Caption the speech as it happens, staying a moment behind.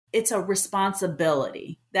It's a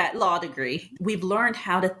responsibility, that law degree. We've learned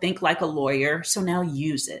how to think like a lawyer, so now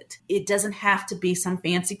use it. It doesn't have to be some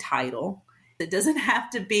fancy title. It doesn't have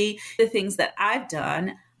to be the things that I've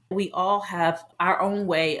done. We all have our own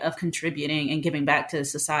way of contributing and giving back to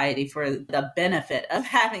society for the benefit of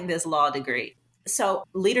having this law degree. So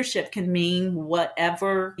leadership can mean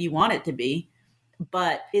whatever you want it to be,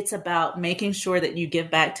 but it's about making sure that you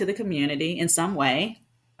give back to the community in some way,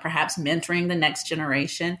 perhaps mentoring the next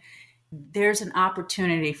generation. There's an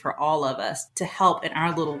opportunity for all of us to help in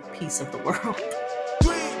our little piece of the world.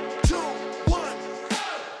 3, 2, 1.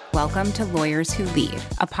 Welcome to Lawyers Who Lead,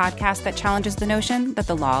 a podcast that challenges the notion that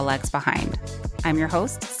the law lags behind. I'm your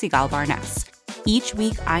host, Sigal Barnes. Each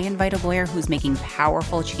week, I invite a lawyer who's making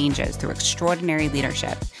powerful changes through extraordinary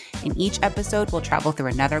leadership. In each episode, we'll travel through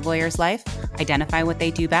another lawyer's life, identify what they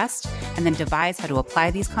do best, and then devise how to apply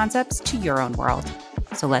these concepts to your own world.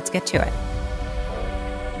 So let's get to it.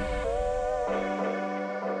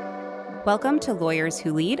 Welcome to Lawyers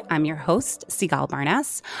Who Lead. I'm your host, Sigal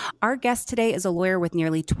Barnes. Our guest today is a lawyer with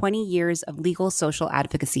nearly 20 years of legal social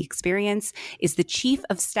advocacy experience, is the chief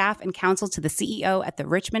of staff and counsel to the CEO at the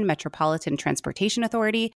Richmond Metropolitan Transportation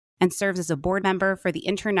Authority, and serves as a board member for the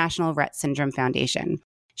International Rett Syndrome Foundation.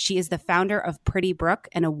 She is the founder of Pretty Brook,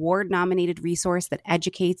 an award-nominated resource that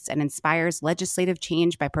educates and inspires legislative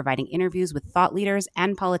change by providing interviews with thought leaders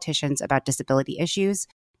and politicians about disability issues.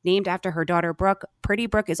 Named after her daughter, Brooke, Pretty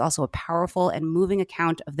Brook is also a powerful and moving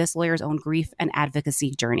account of this lawyer's own grief and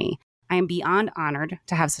advocacy journey. I am beyond honored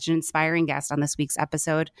to have such an inspiring guest on this week's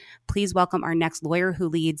episode. Please welcome our next lawyer who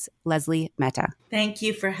leads, Leslie Mehta. Thank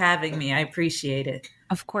you for having me. I appreciate it.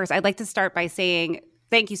 Of course. I'd like to start by saying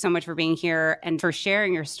thank you so much for being here and for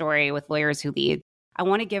sharing your story with Lawyers Who Lead. I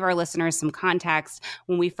want to give our listeners some context.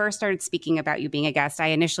 When we first started speaking about you being a guest, I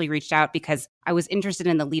initially reached out because I was interested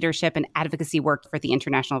in the leadership and advocacy work for the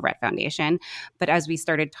International Rett Foundation. But as we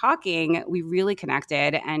started talking, we really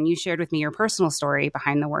connected, and you shared with me your personal story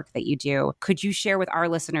behind the work that you do. Could you share with our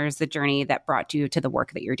listeners the journey that brought you to the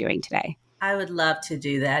work that you're doing today? I would love to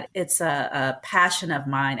do that. It's a passion of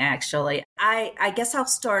mine, actually. I guess I'll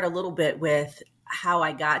start a little bit with how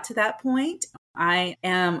I got to that point. I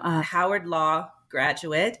am a Howard Law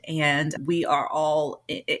graduate, and we are all,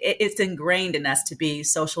 it's ingrained in us to be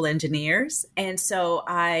social engineers. And so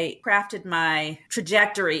I crafted my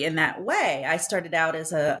trajectory in that way. I started out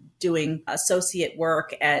as doing associate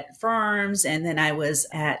work at firms, and then I was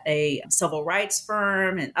at a civil rights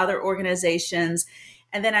firm and other organizations.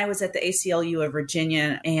 And then I was at the ACLU of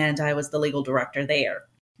Virginia, and I was the legal director there.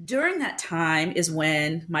 During that time is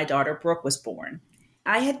when my daughter Brooke was born.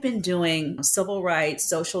 I had been doing civil rights,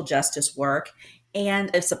 social justice work, and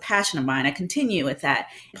it's a passion of mine. I continue with that.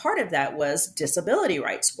 Part of that was disability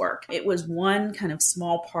rights work. It was one kind of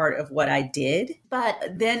small part of what I did.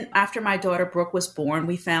 But then after my daughter Brooke was born,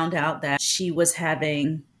 we found out that she was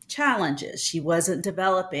having challenges. She wasn't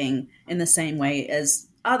developing in the same way as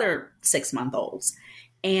other 6-month-olds.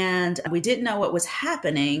 And we didn't know what was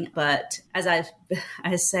happening, but as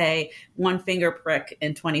I say, one finger prick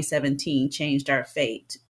in 2017 changed our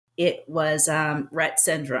fate. It was Rett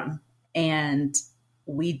syndrome, and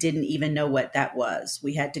we didn't even know what that was.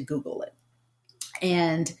 We had to Google it.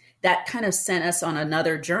 And that kind of sent us on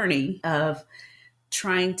another journey of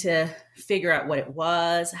trying to figure out what it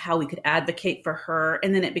was, how we could advocate for her.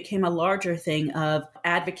 And then it became a larger thing of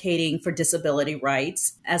advocating for disability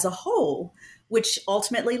rights as a whole, which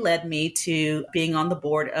ultimately led me to being on the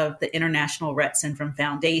board of the International Rett Syndrome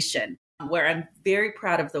Foundation, where I'm very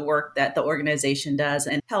proud of the work that the organization does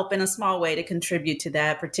and help in a small way to contribute to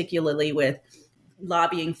that, particularly with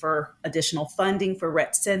lobbying for additional funding for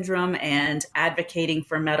Rett syndrome and advocating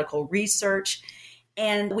for medical research.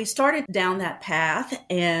 And we started down that path.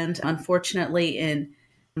 And unfortunately, in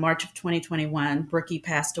March of 2021, Brookie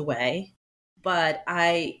passed away. But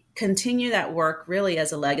I continue that work really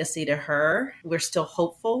as a legacy to her. We're still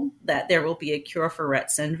hopeful that there will be a cure for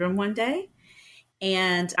Rett syndrome one day.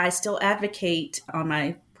 And I still advocate on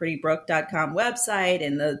my prettybrook.com website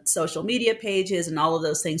and the social media pages and all of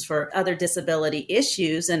those things for other disability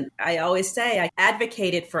issues. And I always say I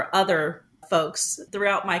advocated for other folks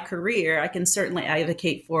throughout my career. I can certainly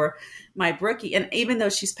advocate for my Brookie. And even though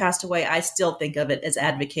she's passed away, I still think of it as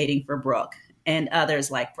advocating for Brooke and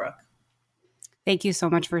others like Brooke. Thank you so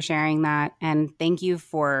much for sharing that. And thank you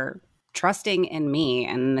for trusting in me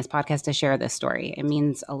and this podcast to share this story. It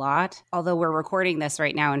means a lot. Although we're recording this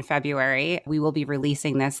right now in February, we will be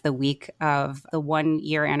releasing this the week of the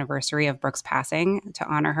 1-year anniversary of Brooke's passing to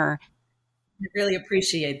honor her. I really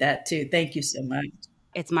appreciate that too. Thank you so much.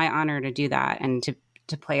 It's my honor to do that and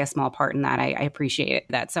to play a small part in that. I appreciate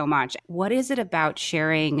that so much. What is it about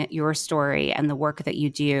sharing your story and the work that you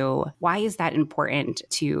do? Why is that important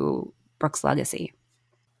to Brooke's legacy?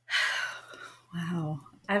 Wow.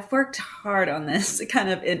 I've worked hard on this kind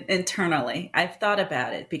of internally. I've thought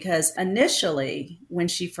about it because initially, when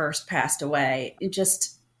she first passed away,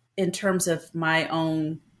 just in terms of my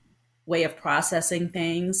own way of processing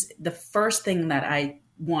things, the first thing that I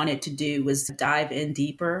wanted to do was dive in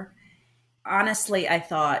deeper. Honestly, I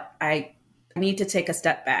thought I need to take a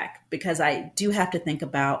step back because I do have to think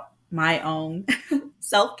about my own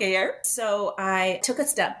self care. So I took a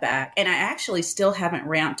step back and I actually still haven't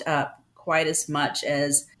ramped up quite as much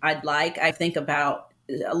as I'd like. I think about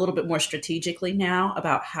a little bit more strategically now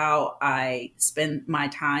about how I spend my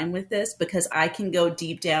time with this because I can go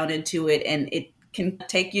deep down into it and it can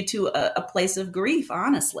take you to a place of grief,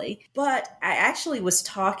 honestly. But I actually was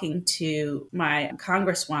talking to my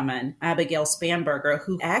Congresswoman, Abigail Spanberger,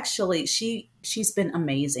 who actually, she's been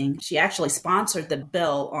amazing. She actually sponsored the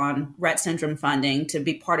bill on Rett syndrome funding to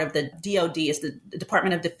be part of the DOD, is the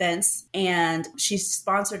Department of Defense. And she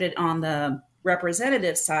sponsored it on the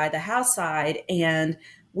representative side, the House side. And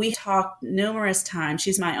we talked numerous times.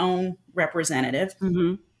 She's my own representative.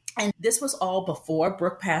 Mm-hmm. And this was all before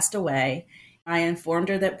Brooke passed away. I informed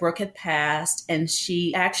her that Brooke had passed, and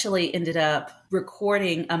she actually ended up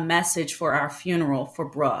recording a message for our funeral for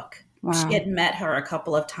Brooke. Wow. She had met her a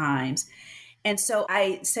couple of times. And so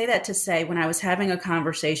I say that to say, when I was having a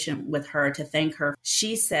conversation with her to thank her,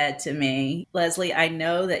 she said to me, Leslie, I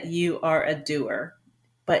know that you are a doer,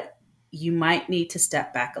 but you might need to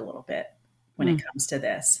step back a little bit when it comes to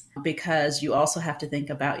this, because you also have to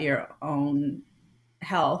think about your own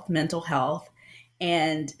health, mental health.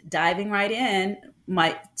 And diving right in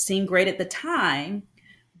might seem great at the time,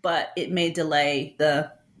 but it may delay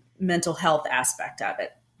the mental health aspect of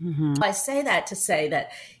it. Mm-hmm. I say that to say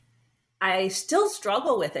that I still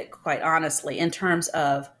struggle with it, quite honestly, in terms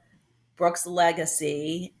of Brooke's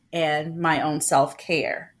legacy and my own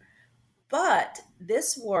self-care. But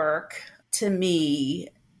this work, to me,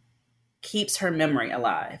 keeps her memory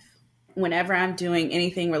alive. Whenever I'm doing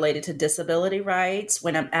anything related to disability rights,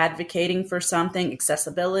 when I'm advocating for something,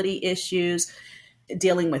 accessibility issues,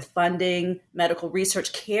 dealing with funding, medical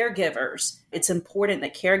research, caregivers, it's important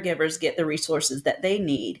that caregivers get the resources that they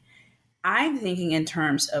need. I'm thinking in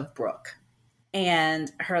terms of Brooke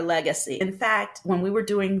and her legacy. In fact, when we were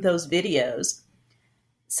doing those videos,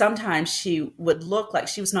 sometimes she would look like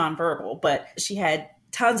she was nonverbal, but she had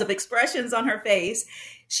tons of expressions on her face.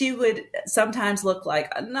 She would sometimes look like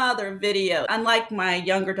another video. Unlike my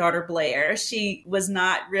younger daughter, Blair, she was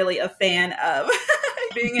not really a fan of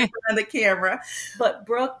being in front of the camera. But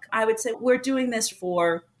Brooke, I would say we're doing this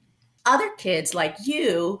for other kids like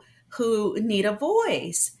you who need a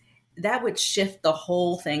voice. That would shift the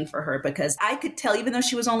whole thing for her, because I could tell, even though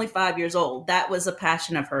she was only 5 years old, that was a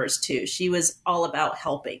passion of hers too. She was all about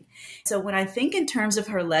helping. So when I think in terms of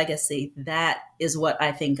her legacy, that is what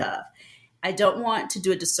I think of. I don't want to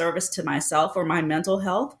do a disservice to myself or my mental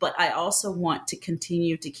health, but I also want to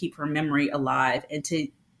continue to keep her memory alive and to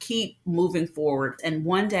keep moving forward. And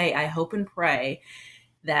one day I hope and pray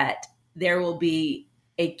that there will be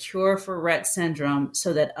a cure for Rett syndrome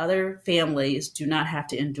so that other families do not have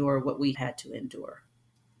to endure what we had to endure.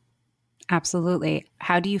 Absolutely.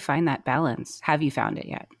 How do you find that balance? Have you found it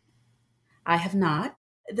yet? I have not.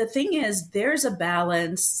 The thing is, there's a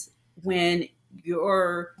balance when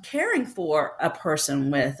you're caring for a person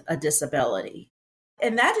with a disability.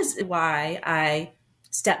 And that is why I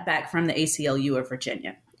stepped back from the ACLU of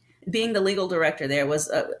Virginia. Being the legal director there was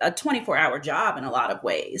a 24-hour job in a lot of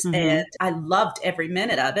ways. Mm-hmm. And I loved every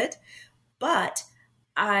minute of it. But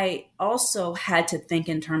I also had to think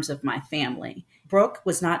in terms of my family. Brooke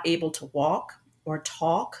was not able to walk or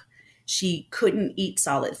talk. She couldn't eat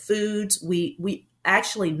solid foods. We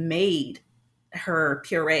actually made her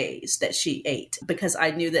purees that she ate because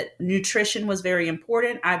I knew that nutrition was very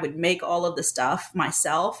important. I would make all of the stuff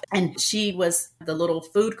myself. And she was the little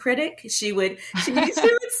food critic. She would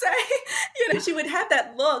say, she would have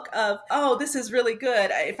that look of, oh, this is really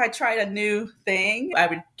good. If I tried a new thing, I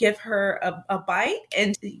would give her a bite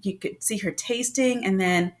and you could see her tasting. And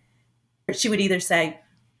then she would either say,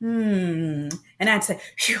 and I'd say,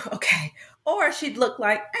 phew, okay. Or she'd look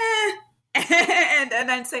like, and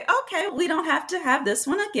I'd say, okay, we don't have to have this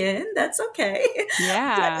one again. That's okay.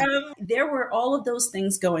 Yeah. But, there were all of those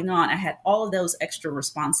things going on. I had all of those extra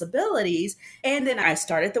responsibilities. And then I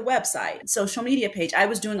started the website, social media page. I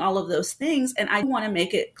was doing all of those things. And I want to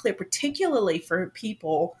make it clear, particularly for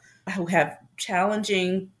people who have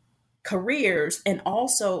challenging careers and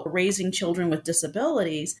also raising children with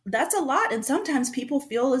disabilities, that's a lot. And sometimes people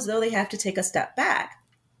feel as though they have to take a step back.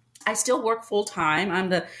 I still work full time. I'm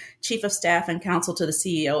the chief of staff and counsel to the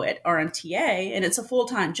CEO at RMTA, and it's a full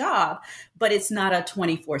time job, but it's not a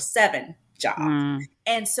 24/7 job.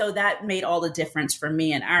 And so that made all the difference for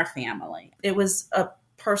me and our family. It was a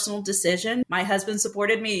personal decision. My husband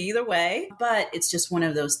supported me either way, but it's just one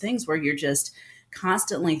of those things where you're just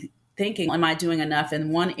constantly thinking, am I doing enough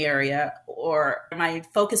in one area or am I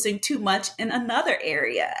focusing too much in another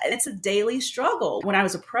area? It's a daily struggle. When I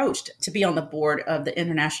was approached to be on the board of the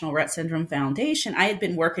International Rett Syndrome Foundation, I had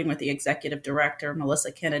been working with the executive director,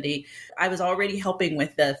 Melissa Kennedy. I was already helping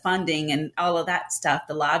with the funding and all of that stuff,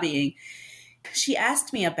 the lobbying. She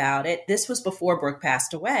asked me about it. This was before Brooke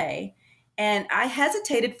passed away. And I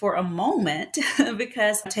hesitated for a moment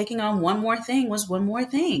because taking on one more thing was one more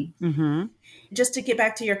thing. Mm-hmm. Just to get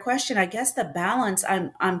back to your question, I guess the balance,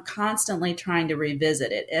 I'm constantly trying to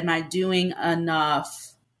revisit it. Am I doing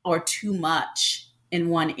enough or too much in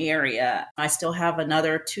one area? I still have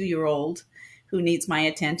another 2-year-old who needs my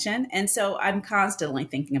attention. And so I'm constantly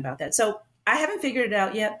thinking about that. So I haven't figured it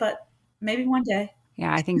out yet, but maybe one day.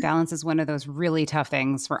 Yeah, I think balance is one of those really tough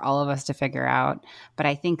things for all of us to figure out. But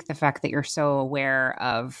I think the fact that you're so aware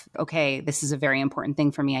of, okay, this is a very important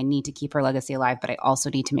thing for me. I need to keep her legacy alive, but I also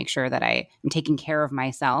need to make sure that I am taking care of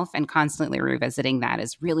myself, and constantly revisiting that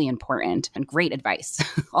is really important and great advice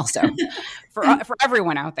also for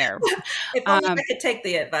everyone out there. If only I could take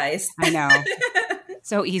the advice. I know.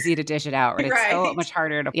 So easy to dish it out, but it's so much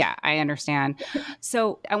harder to, yeah, I understand.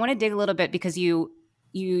 So I want to dig a little bit because you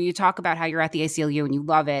talk about how you're at the ACLU and you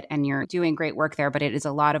love it and you're doing great work there, but it is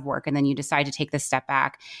a lot of work. And then you decide to take this step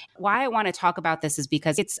back. Why I want to talk about this is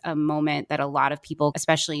because it's a moment that a lot of people,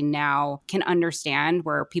 especially now, can understand,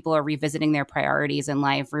 where people are revisiting their priorities in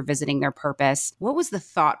life, revisiting their purpose. What was the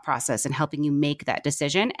thought process in helping you make that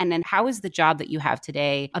decision? And then how is the job that you have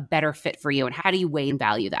today a better fit for you? And how do you weigh and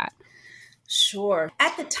value that? Sure.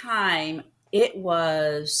 At the time, it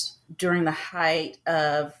was during the height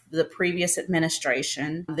of the previous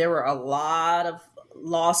administration. There were a lot of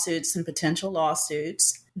lawsuits and potential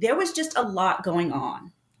lawsuits. There was just a lot going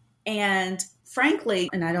on. And frankly,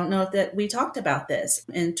 and I don't know if that we talked about this,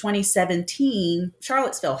 in 2017,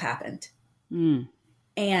 Charlottesville happened.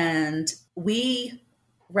 And we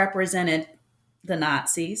represented the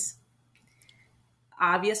Nazis.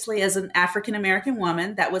 Obviously, as an African-American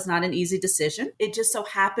woman, that was not an easy decision. It just so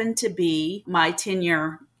happened to be my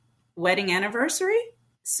 10-year wedding anniversary.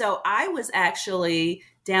 So I was actually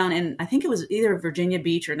down in, I think it was either Virginia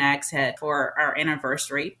Beach or Nags Head for our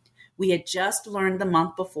anniversary. We had just learned the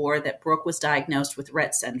month before that Brooke was diagnosed with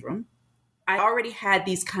Rett syndrome. I already had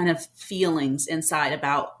these kind of feelings inside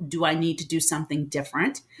about, do I need to do something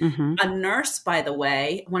different? Mm-hmm. A nurse, by the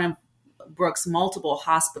way, one of Brooke's multiple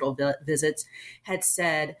hospital visits, had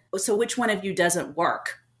said, so which one of you doesn't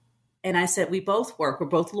work? And I said, we both work. We're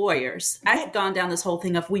both lawyers. I had gone down this whole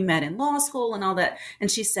thing of we met in law school and all that. And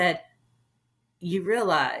she said, you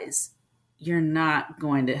realize you're not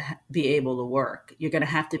going to be able to work. You're going to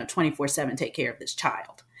have to 24/7 take care of this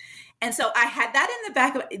child. And so I had that in the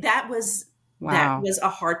back of that was wow. That was a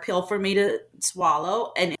hard pill for me to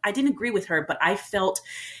swallow. And I didn't agree with her, but I felt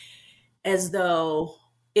as though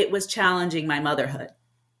it was challenging my motherhood.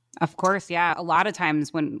 Of course, yeah. A lot of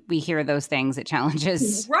times when we hear those things, it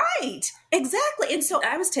challenges. Right, exactly. And so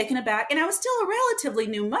I was taken aback, and I was still a relatively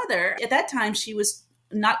new mother. At that time, she was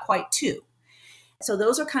not quite 2. So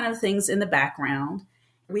those are kind of things in the background.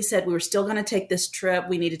 We said we were still going to take this trip.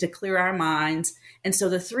 We needed to clear our minds. And so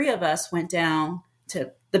the 3 of us went down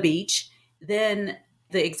to the beach. Then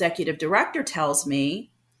the executive director tells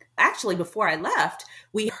me, actually, before I left,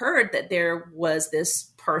 we heard that there was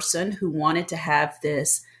this person who wanted to have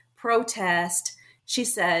this protest. She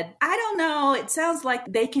said, I don't know. It sounds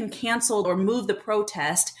like they can cancel or move the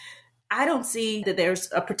protest. I don't see that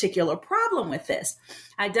there's a particular problem with this.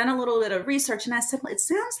 I'd done a little bit of research and I said, well, it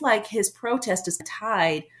sounds like his protest is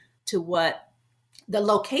tied to what the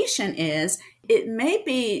location is. It may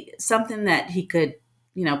be something that he could,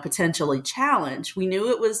 potentially challenge. We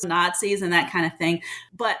knew it was Nazis and that kind of thing.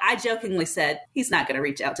 But I jokingly said, he's not going to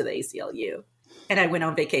reach out to the ACLU. And I went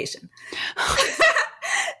on vacation.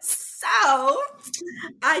 So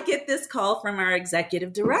I get this call from our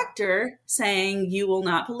executive director saying, you will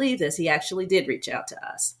not believe this. He actually did reach out to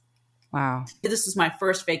us. Wow. This was my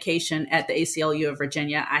first vacation at the ACLU of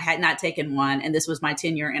Virginia. I had not taken one, and this was my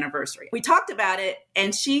 10-year anniversary. We talked about it,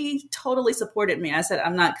 and she totally supported me. I said,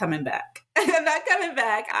 I'm not coming back. I'm not coming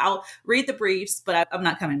back. I'll read the briefs, but I'm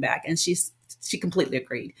not coming back. And she completely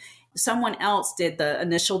agreed. Someone else did the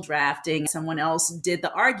initial drafting, someone else did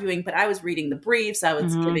the arguing, but I was reading the briefs, I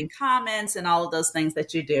was giving comments and all of those things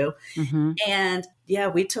that you do. And yeah,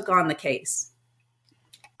 we took on the case.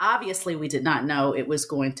 Obviously, we did not know it was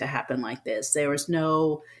going to happen like this. There was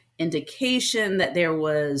no indication that there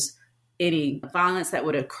was any violence that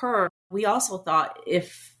would occur. We also thought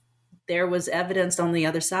if there was evidence on the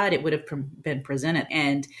other side, it would have been presented.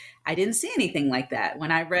 And I didn't see anything like that.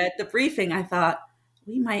 When I read the briefing, I thought,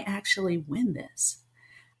 we might actually win this.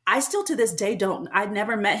 I still to this day I'd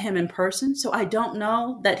never met him in person, so I don't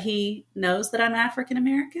know that he knows that I'm African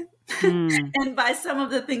American. And by some of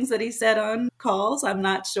the things that he said on calls, I'm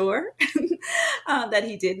not sure that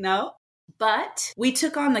he did know. But we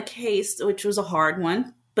took on the case, which was a hard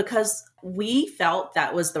one, because we felt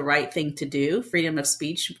that was the right thing to do. Freedom of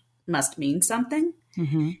speech must mean something.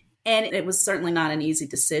 And it was certainly not an easy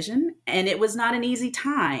decision. And it was not an easy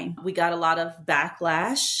time. We got a lot of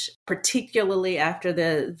backlash, particularly after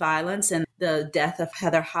the violence and the death of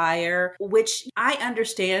Heather Heyer, which I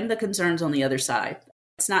understand the concerns on the other side.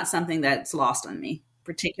 It's not something that's lost on me,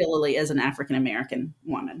 particularly as an African American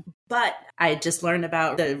woman. But I just learned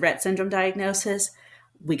about the Rett syndrome diagnosis.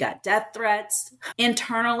 We got death threats.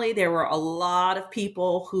 Internally, there were a lot of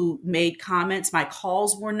people who made comments. My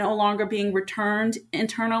calls were no longer being returned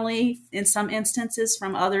internally in some instances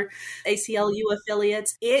from other ACLU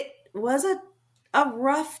affiliates. It was a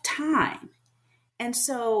rough time. And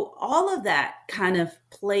so all of that kind of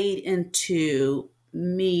played into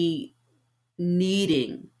me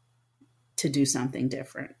needing to do something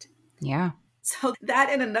different. Yeah. So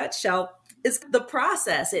that in a nutshell is the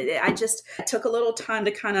process. I just took a little time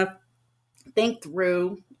to kind of think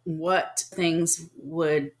through what things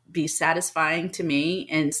would be satisfying to me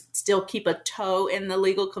and still keep a toe in the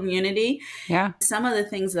legal community. Yeah. Some of the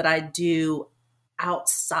things that I do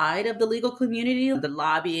outside of the legal community, the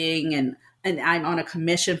lobbying, and I'm on a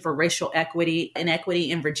commission for racial equity and equity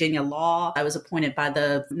in Virginia law. I was appointed by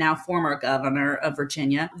the now former governor of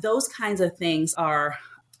Virginia. Those kinds of things are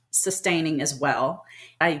sustaining as well.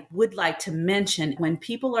 I would like to mention when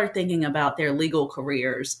people are thinking about their legal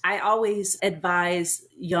careers, I always advise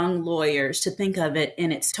young lawyers to think of it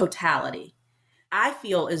in its totality. I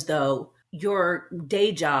feel as though your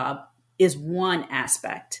day job is one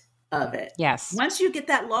aspect of it. Yes. Once you get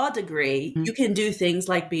that law degree, you can do things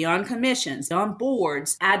like be on commissions, on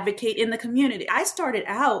boards, advocate in the community. I started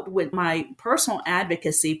out with my personal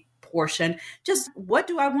advocacy portion, just what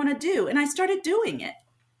do I want to do? And I started doing it.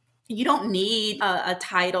 You don't need a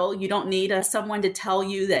title. You don't need someone to tell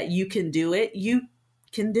you that you can do it. You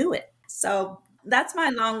can do it. So that's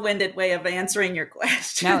my long-winded way of answering your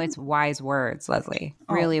question. No, it's wise words, Leslie.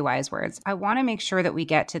 Really wise words. I want to make sure that we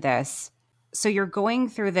get to this. So you're going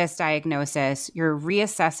through this diagnosis. You're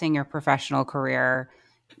reassessing your professional career.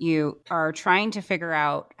 You are trying to figure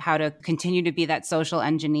out how to continue to be that social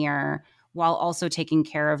engineer while also taking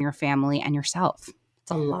care of your family and yourself.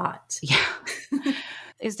 It's a lot. Yeah.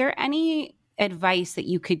 Is there any advice that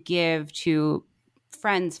you could give to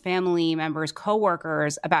friends, family members,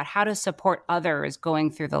 coworkers about how to support others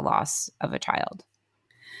going through the loss of a child?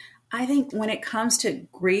 I think when it comes to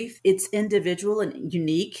grief, it's individual and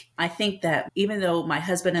unique. I think that even though my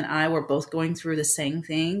husband and I were both going through the same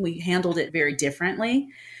thing, we handled it very differently.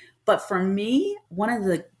 But for me, one of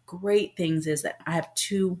the great things is that I have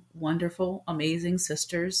two wonderful, amazing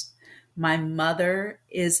sisters. My mother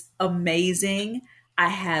is amazing. I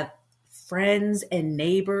have friends and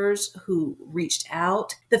neighbors who reached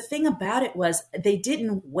out. The thing about it was they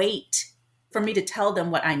didn't wait for me to tell them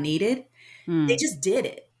what I needed. They just did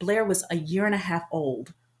it. Blair was a year and a half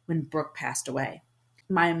old when Brooke passed away.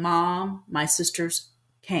 My mom, my sisters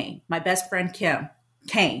came. My best friend Kim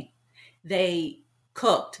came. They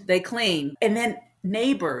cooked, they cleaned. And then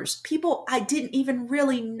neighbors, people I didn't even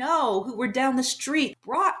really know who were down the street,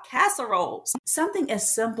 brought casseroles. Something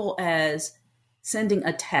as simple as sending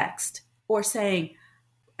a text or saying,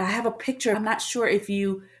 I have a picture. I'm not sure if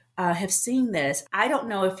you have seen this. I don't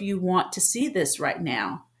know if you want to see this right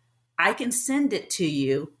now. I can send it to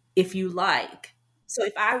you if you like. So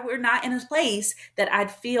if I were not in a place that I'd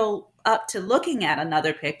feel up to looking at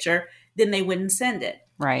another picture, then they wouldn't send it.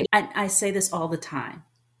 Right. I say this all the time.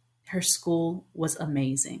 Her school was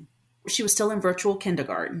amazing. She was still in virtual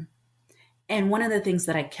kindergarten. And one of the things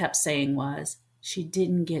that I kept saying was, she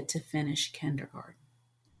didn't get to finish kindergarten.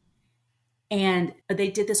 And they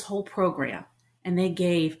did this whole program and they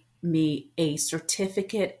gave me a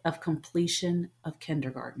certificate of completion of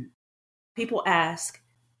kindergarten. People ask,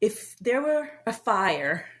 if there were a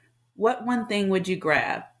fire, what one thing would you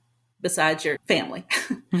grab besides your family?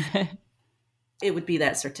 It would be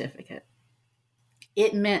that certificate.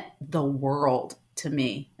 It meant the world to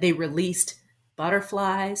me. They released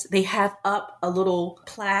butterflies. They have up a little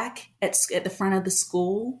plaque at the front of the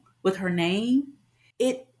school with her name.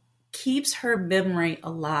 It keeps her memory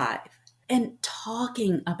alive. And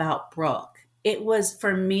talking about Brooke, it was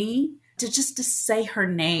for me to say her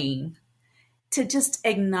name, to just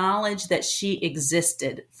acknowledge that she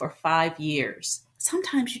existed for 5 years.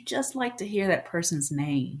 Sometimes you just like to hear that person's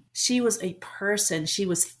name. She was a person. She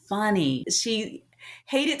was funny. She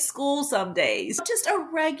hated school some days. Just a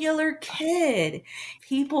regular kid.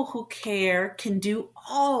 People who care can do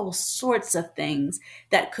all sorts of things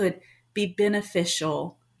that could be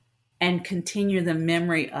beneficial and continue the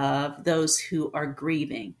memory of those who are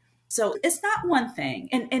grieving. So it's not one thing,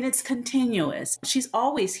 and it's continuous. She's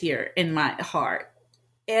always here in my heart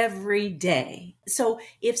every day. So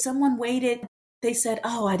if someone waited, they said,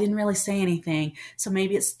 oh, I didn't really say anything, so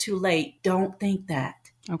maybe it's too late. Don't think that.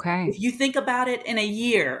 Okay. If you think about it in a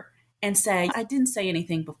year and say, I didn't say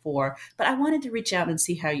anything before, but I wanted to reach out and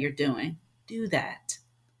see how you're doing, do that.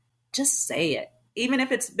 Just say it. Even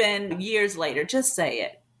if it's been years later, just say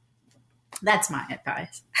it. That's my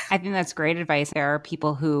advice. I think that's great advice. There are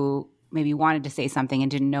people who maybe wanted to say something and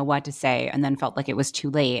didn't know what to say and then felt like it was too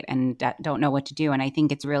late and don't know what to do. And I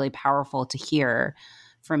think it's really powerful to hear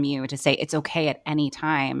from you to say it's okay at any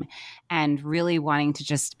time, and really wanting to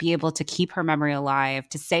just be able to keep her memory alive,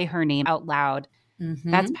 to say her name out loud.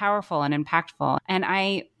 Mm-hmm. That's powerful and impactful. And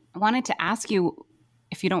I wanted to ask you,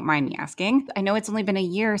 if you don't mind me asking, I know it's only been a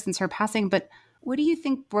year since her passing, but what do you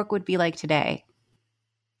think Brooke would be like today?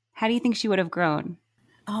 How do you think she would have grown?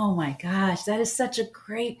 Oh my gosh, that is such a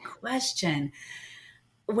great question.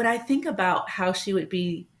 When I think about how she would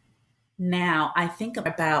be now, I think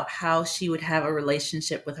about how she would have a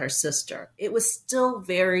relationship with her sister. It was still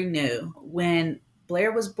very new. When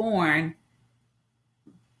Blair was born,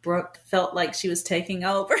 Brooke felt like she was taking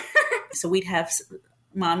over. So we'd have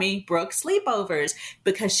Mommy Brooke sleepovers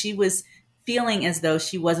because she was feeling as though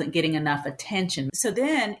she wasn't getting enough attention. So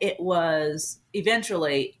then it was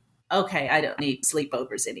eventually, okay, I don't need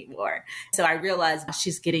sleepovers anymore. So I realized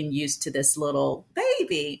she's getting used to this little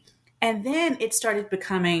baby. And then it started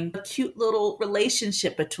becoming a cute little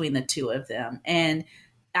relationship between the two of them. And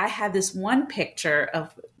I have this one picture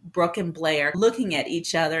of Brooke and Blair looking at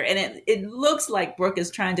each other, and it looks like Brooke is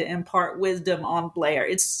trying to impart wisdom on Blair.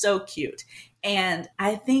 It's so cute. And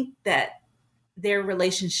I think that their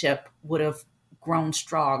relationship would have grown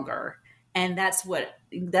stronger. And that's one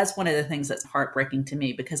of the things that's heartbreaking to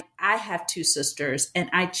me, because I have two sisters and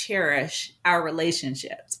I cherish our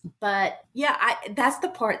relationships. But yeah, that's the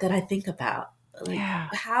part that I think about. Like,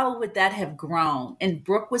 how would that have grown? And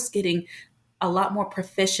Brooke was getting a lot more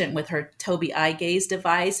proficient with her Tobii eye gaze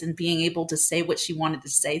device and being able to say what she wanted to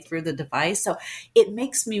say through the device. So it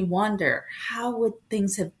makes me wonder, how would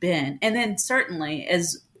things have been? And then certainly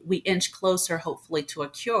as we inch closer, hopefully, to a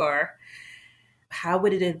cure, how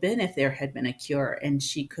would it have been if there had been a cure and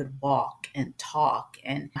she could walk and talk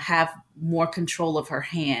and have more control of her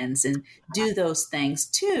hands and do those things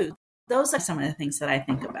too? Those are some of the things that I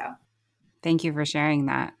think about. Thank you for sharing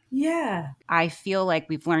that. Yeah. I feel like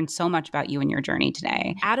we've learned so much about you and your journey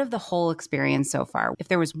today. Out of the whole experience so far, if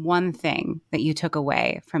there was one thing that you took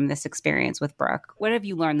away from this experience with Brooke, what have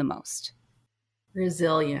you learned the most?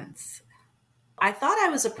 Resilience. I thought I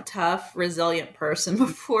was a tough, resilient person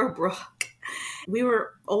before Brooke. We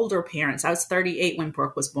were older parents. I was 38 when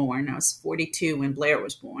Brooke was born. I was 42 when Blair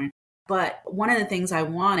was born. But one of the things I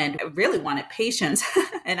really wanted patience.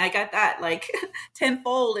 And I got that like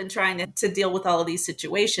tenfold in trying to deal with all of these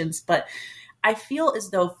situations. But I feel as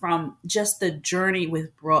though from just the journey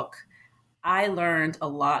with Brooke, I learned a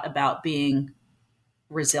lot about being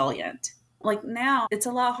resilient. Like now, it's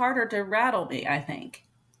a lot harder to rattle me, I think.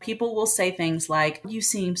 People will say things like, you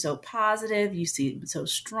seem so positive, you seem so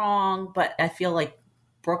strong, but I feel like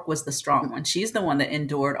Brooke was the strong one. She's the one that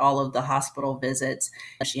endured all of the hospital visits.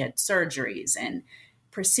 She had surgeries and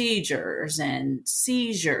procedures and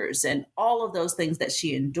seizures and all of those things that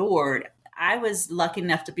she endured. I was lucky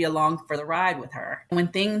enough to be along for the ride with her. When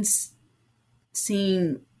things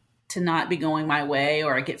seem to not be going my way,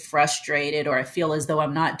 or I get frustrated, or I feel as though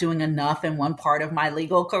I'm not doing enough in one part of my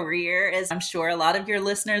legal career, as I'm sure a lot of your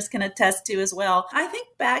listeners can attest to as well, I think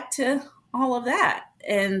back to all of that.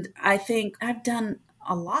 And I think I've done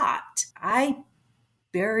a lot. I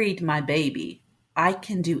buried my baby. I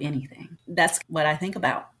can do anything. That's what I think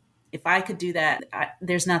about. If I could do that,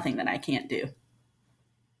 there's nothing that I can't do.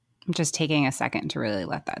 I'm just taking a second to really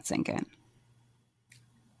let that sink in.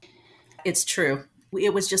 It's true.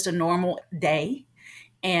 It was just a normal day,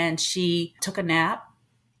 and she took a nap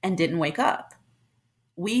and didn't wake up.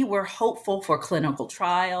 We were hopeful for clinical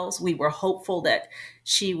trials. We were hopeful that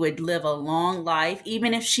she would live a long life,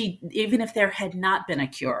 even if there had not been a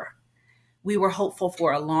cure. We were hopeful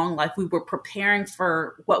for a long life. We were preparing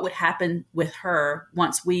for what would happen with her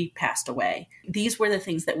once we passed away. These were the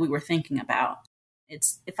things that we were thinking about.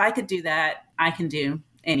 If I could do that, I can do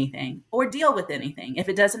anything or deal with anything. If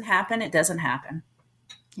it doesn't happen, it doesn't happen.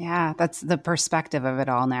 Yeah, that's the perspective of it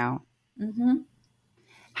all now. Mm-hmm.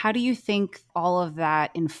 How do you think all of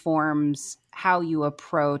that informs how you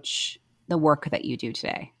approach the work that you do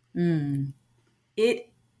today?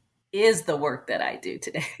 It is the work that I do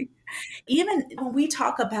today. Even when we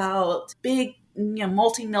talk about big,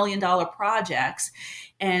 multi-million dollar projects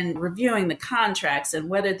and reviewing the contracts and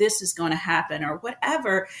whether this is going to happen or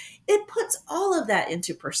whatever, it puts all of that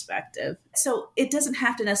into perspective. So it doesn't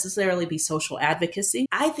have to necessarily be social advocacy.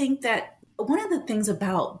 I think that one of the things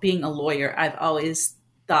about being a lawyer I've always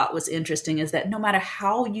thought was interesting is that no matter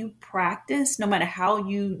how you practice, no matter how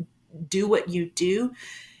you do what you do,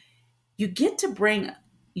 you get to bring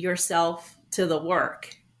yourself to the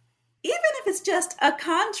work. Even if it's just a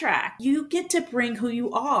contract, you get to bring who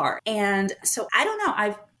you are. And so I don't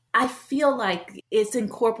know, I feel like it's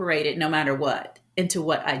incorporated no matter what into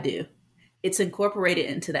what I do. It's incorporated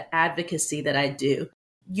into the advocacy that I do.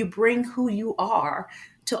 You bring who you are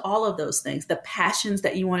to all of those things, the passions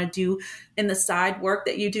that you want to do in the side work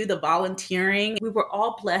that you do, the volunteering. We were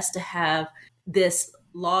all blessed to have this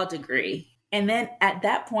law degree. And then at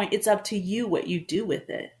that point, it's up to you what you do with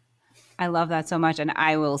it. I love that so much. And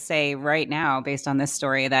I will say right now, based on this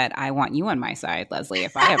story, that I want you on my side, Leslie,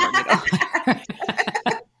 if I ever meet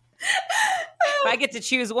If I get to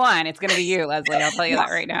choose one, it's going to be you, Leslie. I'll tell you that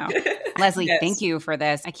right now. Leslie, Yes. Thank you for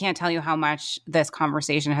this. I can't tell you how much this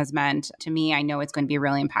conversation has meant to me. I know it's going to be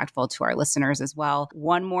really impactful to our listeners as well.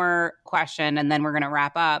 One more question, and then we're going to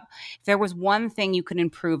wrap up. If there was one thing you could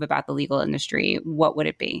improve about the legal industry, what would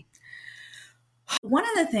it be? One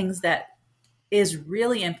of the things that is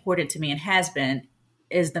really important to me and has been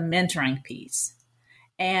is the mentoring piece.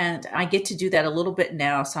 And I get to do that a little bit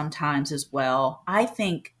now sometimes as well. I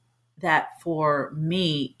think that for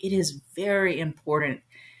me, it is very important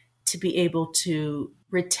to be able to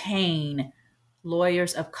retain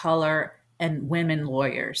lawyers of color and women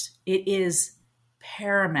lawyers. It is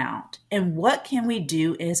paramount. And what can we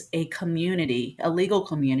do as a community, a legal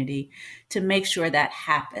community, to make sure that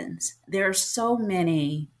happens? There are so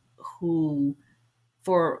many who,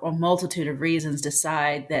 for a multitude of reasons,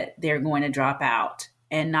 decide that they're going to drop out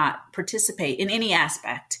and not participate in any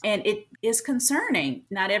aspect. And it is concerning.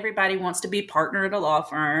 Not everybody wants to be partner at a law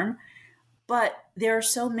firm, but there are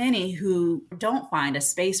so many who don't find a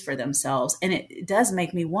space for themselves. And it does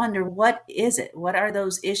make me wonder, what is it? What are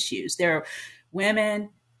those issues? There are women,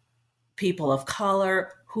 people of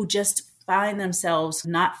color who just find themselves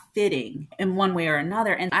not fitting in one way or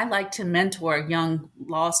another. And I like to mentor young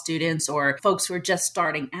law students or folks who are just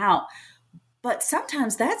starting out. But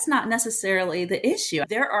sometimes that's not necessarily the issue.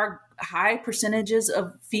 There are high percentages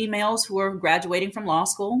of females who are graduating from law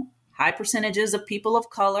school, high percentages of people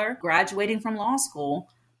of color graduating from law school,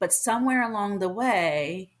 but somewhere along the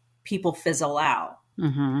way, people fizzle out.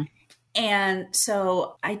 Mm-hmm. And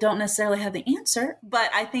so I don't necessarily have the answer,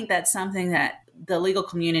 but I think that's something that the legal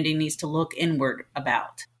community needs to look inward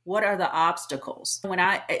about. What are the obstacles?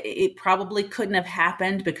 It probably couldn't have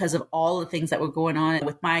happened because of all the things that were going on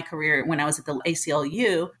with my career when I was at the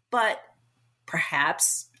ACLU, but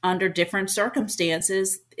perhaps under different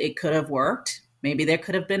circumstances, it could have worked. Maybe there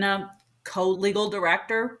could have been a co-legal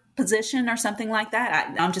director position or something like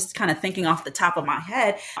that. I'm just kind of thinking off the top of my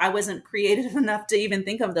head. I wasn't creative enough to even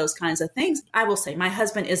think of those kinds of things. I will say my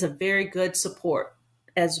husband is a very good support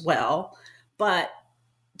as well, but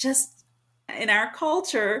just in our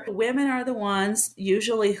culture, women are the ones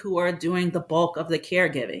usually who are doing the bulk of the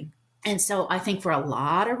caregiving. And so I think for a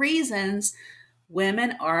lot of reasons,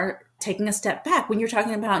 women are taking a step back when you're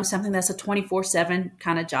talking about something that's a 24/7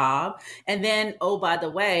 kind of job. And then, oh, by the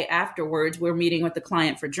way, afterwards, we're meeting with the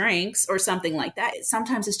client for drinks or something like that.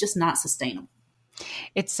 Sometimes it's just not sustainable.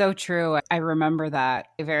 It's so true. I remember that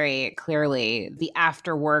very clearly. The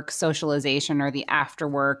after work socialization or the after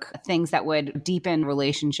work things that would deepen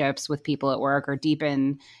relationships with people at work or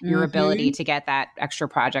deepen your ability to get that extra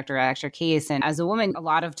project or extra case. And as a woman, a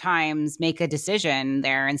lot of times make a decision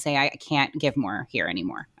there and say, I can't give more here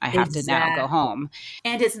anymore. I have to now go home.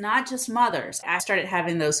 And it's not just mothers. I started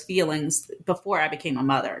having those feelings before I became a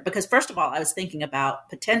mother, because first of all, I was thinking about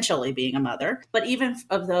potentially being a mother, but even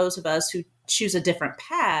of those of us who choose a different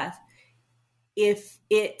path, if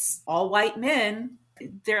it's all white men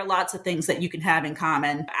There are lots of things that you can have in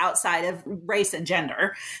common outside of race and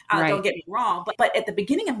gender. Right. Don't get me wrong. But at the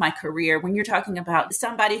beginning of my career, when you're talking about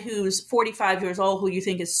somebody who's 45 years old, who you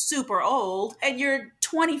think is super old, and you're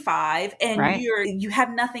 25 and Right. you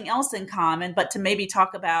have nothing else in common but to maybe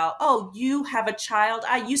talk about, oh, you have a child.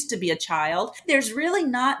 I used to be a child. There's really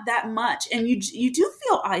not that much. And you do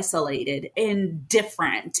feel isolated and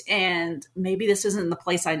different. And maybe this isn't the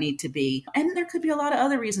place I need to be. And there could be a lot of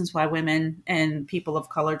other reasons why women and people of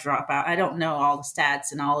color drop out. I don't know all the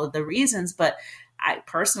stats and all of the reasons, but I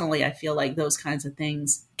feel like those kinds of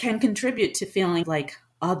things can contribute to feeling like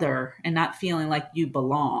other and not feeling like you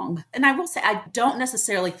belong. And I will say, I don't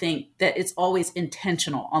necessarily think that it's always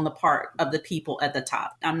intentional on the part of the people at the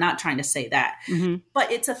top. I'm not trying to say that,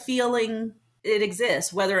 but it's a feeling, it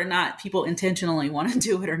exists, whether or not people intentionally want to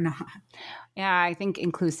do it or not. Yeah, I think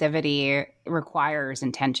inclusivity requires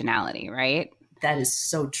intentionality, right? That is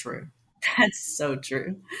so true. That's so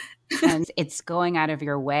true. And it's going out of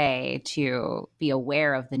your way to be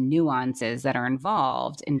aware of the nuances that are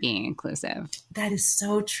involved in being inclusive. That is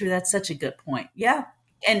so true. That's such a good point. Yeah.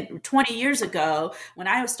 And 20 years ago, when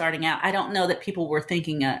I was starting out, I don't know that people were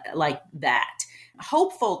thinking like that.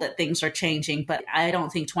 Hopeful that things are changing, but I don't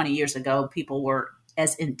think 20 years ago people were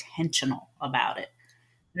as intentional about it.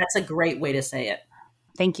 That's a great way to say it.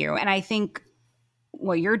 Thank you. And I think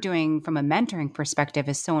what you're doing from a mentoring perspective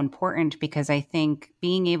is so important because I think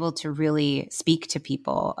being able to really speak to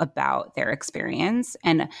people about their experience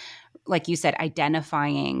and, like you said,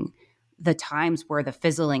 identifying the times where the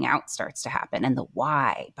fizzling out starts to happen and the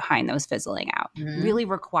why behind those fizzling out really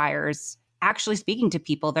requires actually speaking to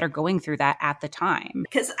people that are going through that at the time.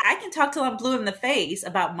 Because I can talk till I'm blue in the face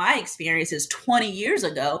about my experiences 20 years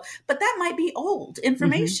ago, but that might be old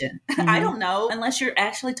information. I don't know unless you're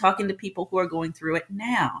actually talking to people who are going through it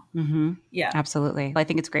now. Yeah, absolutely. I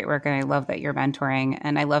think it's great work and I love that you're mentoring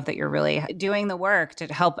and I love that you're really doing the work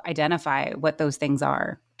to help identify what those things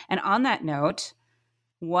are. And on that note,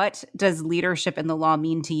 what does leadership in the law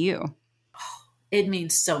mean to you? It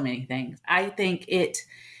means so many things. I think it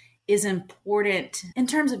is important in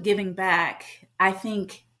terms of giving back. I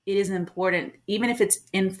think it is important, even if it's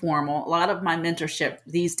informal. A lot of my mentorship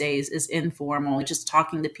these days is informal, just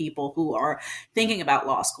talking to people who are thinking about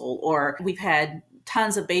law school, or we've had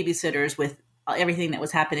tons of babysitters with everything that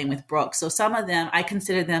was happening with Brooke. So some of them, I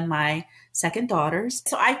consider them my second daughters.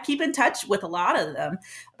 So I keep in touch with a lot of them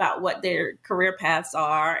about what their career paths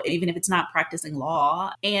are, even if it's not practicing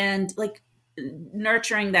law, and like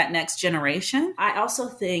nurturing that next generation. I also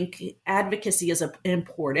think advocacy is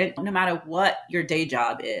important, no matter what your day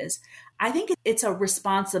job is. I think it's a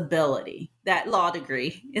responsibility. That law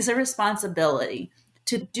degree is a responsibility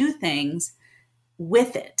to do things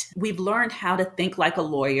with it. We've learned how to think like a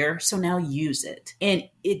lawyer, so now use it. And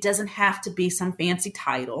it doesn't have to be some fancy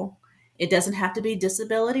title. It doesn't have to be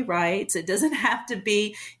disability rights. It doesn't have to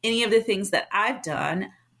be any of the things that I've done.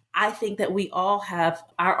 I think that we all have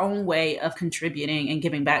our own way of contributing and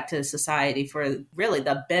giving back to society for really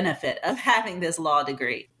the benefit of having this law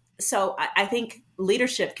degree. So I think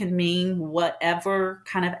leadership can mean whatever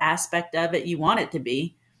kind of aspect of it you want it to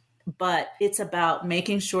be, but it's about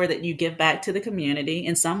making sure that you give back to the community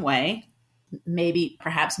in some way, maybe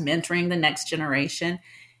perhaps mentoring the next generation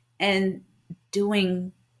and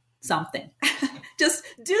doing something. Just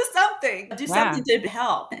do something. Do something to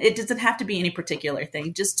help. It doesn't have to be any particular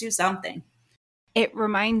thing. Just do something. It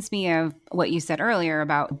reminds me of what you said earlier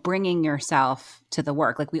about bringing yourself to the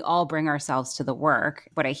work. Like we all bring ourselves to the work.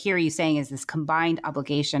 What I hear you saying is this combined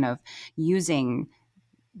obligation of using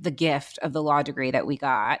the gift of the law degree that we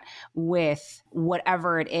got with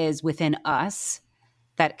whatever it is within us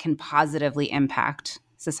that can positively impact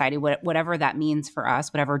society, whatever that means for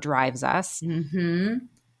us, whatever drives us.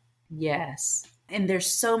 Yes. And there's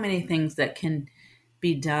so many things that can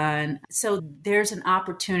be done. So there's an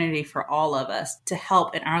opportunity for all of us to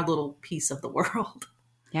help in our little piece of the world.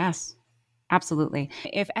 Yes, absolutely.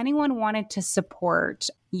 If anyone wanted to support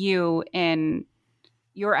you in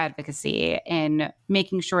your advocacy in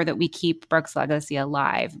making sure that we keep Brooke's legacy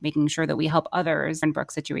alive, making sure that we help others in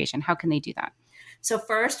Brooke's situation, how can they do that? So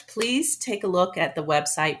first, please take a look at the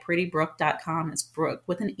website, prettybrooke.com. It's Brooke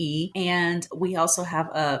with an E. And we also have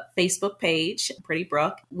a Facebook page, Pretty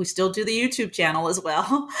Brooke. We still do the YouTube channel as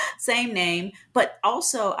well, same name. But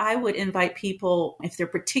also, I would invite people, if they're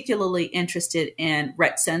particularly interested in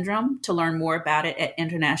Rett syndrome, to learn more about it at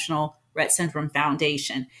International Rett Syndrome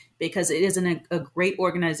Foundation, because it is a great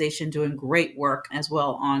organization doing great work as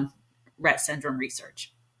well on Rett syndrome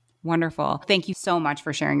research. Wonderful. Thank you so much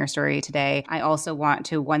for sharing your story today. I also want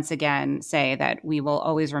to once again say that we will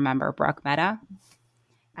always remember Brooke Mehta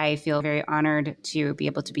I feel very honored to be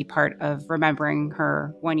able to be part of remembering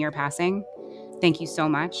her 1 year passing. Thank you so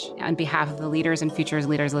much. On behalf of the leaders and future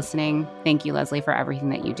leaders listening, thank you, Leslie, for everything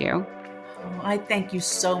that you do. Oh, I thank you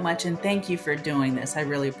so much, and thank you for doing this. I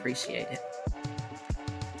really appreciate it.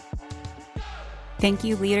 Thank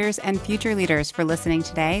you, leaders and future leaders, for listening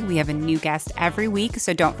today. We have a new guest every week,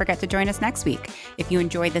 so don't forget to join us next week. If you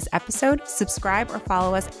enjoyed this episode, subscribe or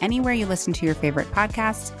follow us anywhere you listen to your favorite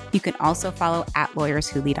podcasts. You can also follow @Lawyers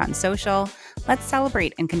Who Lead on social. Let's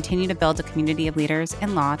celebrate and continue to build a community of leaders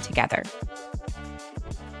in law together.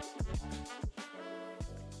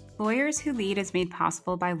 Lawyers Who Lead is made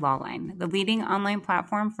possible by Lawline, the leading online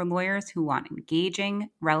platform for lawyers who want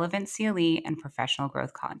engaging, relevant CLE and professional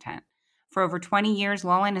growth content. For over 20 years,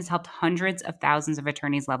 Lawline has helped hundreds of thousands of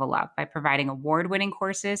attorneys level up by providing award-winning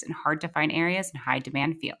courses in hard-to-find areas and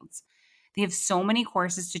high-demand fields. They have so many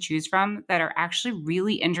courses to choose from that are actually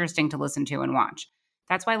really interesting to listen to and watch.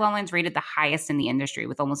 That's why Lawline's rated the highest in the industry,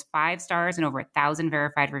 with almost 5 stars and over 1,000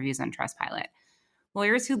 verified reviews on Trustpilot.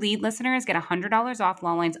 Lawyers Who Lead listeners get $100 off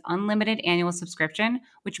Lawline's unlimited annual subscription,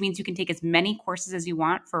 which means you can take as many courses as you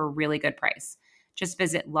want for a really good price. Just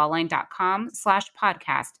visit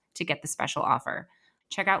lawline.com/podcast to get the special offer.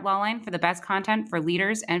 Check out Lawline for the best content for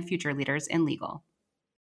leaders and future leaders in legal.